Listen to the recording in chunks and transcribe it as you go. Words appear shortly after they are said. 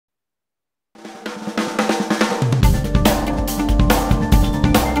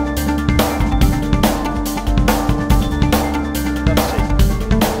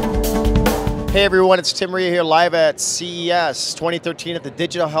Hey everyone, it's Tim Reha here live at CES 2013 at the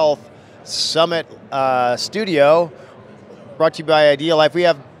Digital Health Summit studio, brought to you by Idea Life. We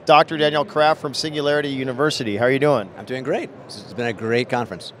have Dr. Daniel Kraft from Singularity University. How are you doing? I'm doing great. It's been a great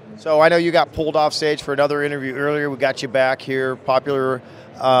conference. So I know you got pulled off stage for another interview earlier. We got you back here. Popular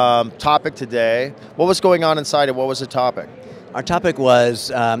topic today. What was going on inside it? What was the topic? Our topic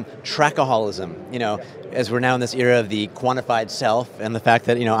was trackholism. You know, as we're now in this era of the quantified self and the fact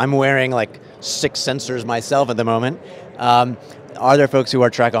that, I'm wearing like 6 sensors myself at the moment. Are there folks who are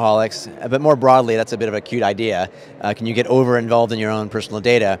trackaholics? But more broadly, that's a bit of a cute idea. Can you get over-involved in your own personal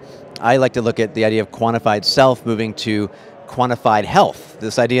data? I like to look at the idea of quantified self moving to quantified health.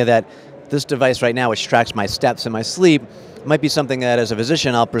 This idea that this device right now, which tracks my steps and my sleep, might be something that as a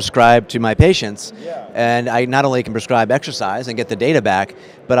physician I'll prescribe to my patients. Yeah. And I not only can prescribe exercise and get the data back,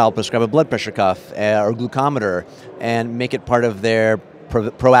 but I'll prescribe a blood pressure cuff or glucometer and make it part of their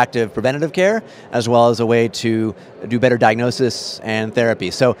proactive preventative care, as well as a way to do better diagnosis and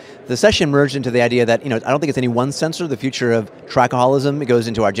therapy. So the session merged into the idea that, I don't think it's any one sensor. The future of trackholism, it goes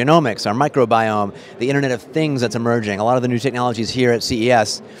into our genomics, our microbiome, the Internet of Things that's emerging. A lot of the new technologies here at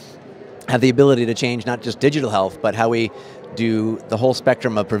CES have the ability to change not just digital health, but how we do the whole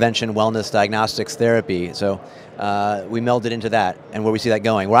spectrum of prevention, wellness, diagnostics, therapy. So we melded into that, and where we see that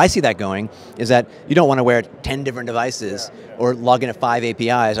going. Where I see that going is that you don't want to wear 10 different devices or log into 5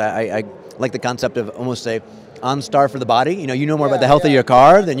 APIs. I like the concept of almost a OnStar for the body. You know more about the health of your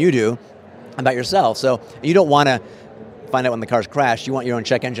car than you do about yourself. So you don't want to find out when the car's crashed. You want your own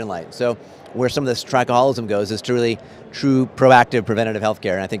check engine light. So where some of this trackholism goes is to really true proactive preventative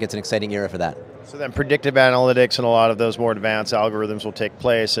healthcare, and I think it's an exciting era for that. So then predictive analytics and a lot of those more advanced algorithms will take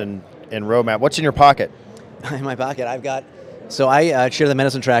place in roadmap. What's in your pocket? In my pocket, I've got, so I chair the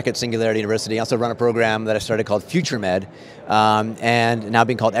medicine track at Singularity University. I also run a program that I started called Future Med, and now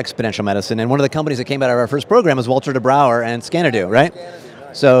being called Exponential Medicine. And one of the companies that came out of our first program is Walter de Brouwer and Scanadu, right?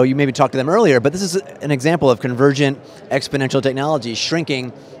 So you maybe talked to them earlier, but this is an example of convergent exponential technology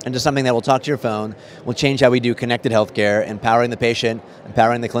shrinking into something that will talk to your phone, will change how we do connected healthcare, empowering the patient,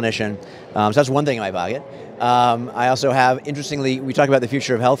 empowering the clinician. So that's one thing in my pocket. I also have, interestingly, we talk about the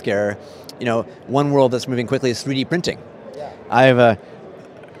future of healthcare. One world that's moving quickly is 3D printing. Yeah. I have a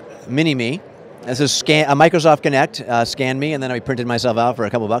mini-me. This is a Microsoft Connect, scanned me, and then I printed myself out for a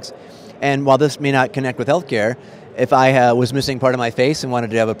couple bucks. And while this may not connect with healthcare, if I was missing part of my face and wanted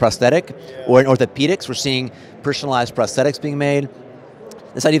to have a prosthetic, or in orthopedics, we're seeing personalized prosthetics being made.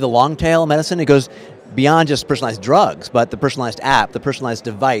 This idea of the long tail medicine, it goes beyond just personalized drugs, but the personalized app, the personalized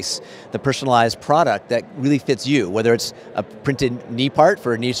device, the personalized product that really fits you, whether it's a printed knee part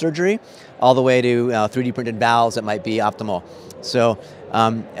for knee surgery, all the way to 3D printed valves that might be optimal. So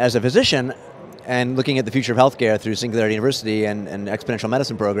as a physician, and looking at the future of healthcare through Singularity University and Exponential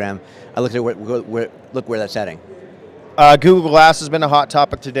Medicine program, I looked at where that's heading. Google Glass has been a hot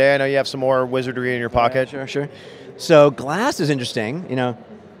topic today. I know you have some more wizardry in your pocket. Yeah, sure. So Glass is interesting.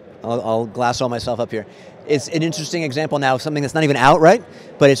 I'll glass all myself up here. It's an interesting example now of something that's not even out, right?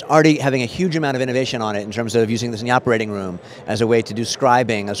 But it's already having a huge amount of innovation on it in terms of using this in the operating room as a way to do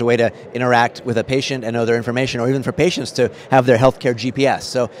scribing, as a way to interact with a patient and know their information, or even for patients to have their healthcare GPS.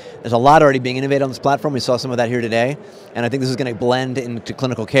 So there's a lot already being innovated on this platform. We saw some of that here today. And I think this is going to blend into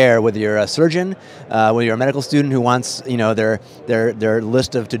clinical care, whether you're a surgeon, whether you're a medical student who wants their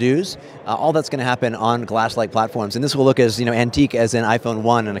list of to-dos. All that's going to happen on Glass-like platforms. And this will look as antique as an iPhone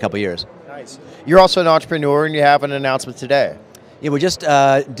 1 in a couple years. Nice. You're also an entrepreneur, and you have an announcement today. Yeah, we just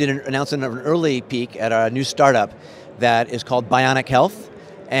did an announcement of an early peek at our new startup that is called Bioniq Health.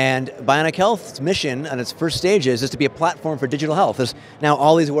 And Bioniq Health's mission on its first stages is to be a platform for digital health. There's now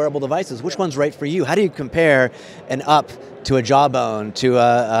all these wearable devices. Which one's right for you? How do you compare an up to a jawbone to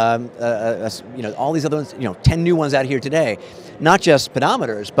all these other ones? 10 new ones out here today. Not just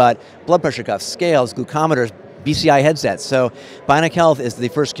pedometers, but blood pressure cuffs, scales, glucometers, BCI headsets. So Bioniq Health is the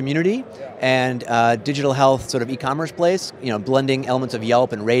first community and digital health sort of e-commerce place, blending elements of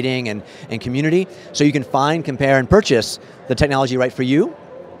Yelp and rating and community. So you can find, compare, and purchase the technology right for you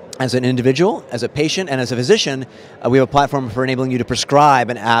as an individual, as a patient, and as a physician. We have a platform for enabling you to prescribe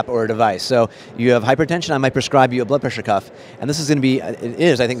an app or a device. So you have hypertension, I might prescribe you a blood pressure cuff. And this is going to be, it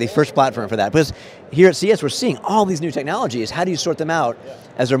is, I think, the first platform for that. Because here at CES, we're seeing all these new technologies. How do you sort them out?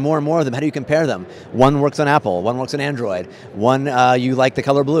 As there are more and more of them, how do you compare them? One works on Apple, one works on Android, one you like the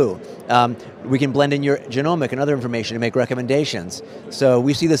color blue. We can blend in your genomic and other information to make recommendations. So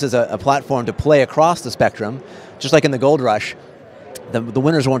we see this as a platform to play across the spectrum, just like in the gold rush. The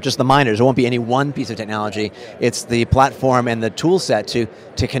winners weren't just the miners. There won't be any one piece of technology. It's the platform and the tool set to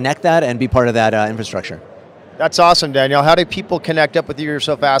connect that and be part of that infrastructure. That's awesome, Daniel. How do people connect up with you? You're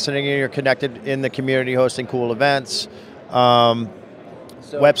so fascinating. You're connected in the community, hosting cool events. Website?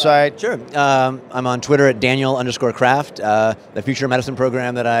 Sure. I'm on Twitter at Daniel_Kraft. The Future Medicine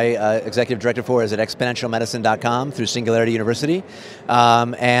program that I executive director for is at exponentialmedicine.com through Singularity University.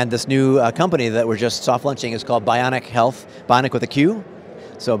 And this new company that we're just soft launching is called Bioniq Health, Bioniq with a Q.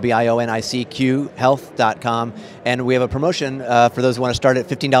 So BIONICQ health.com. And we have a promotion for those who want to start at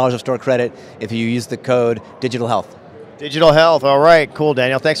 $15 of store credit if you use the code Digital Health. Digital Health. All right. Cool,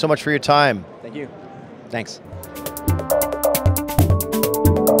 Daniel. Thanks so much for your time. Thank you. Thanks.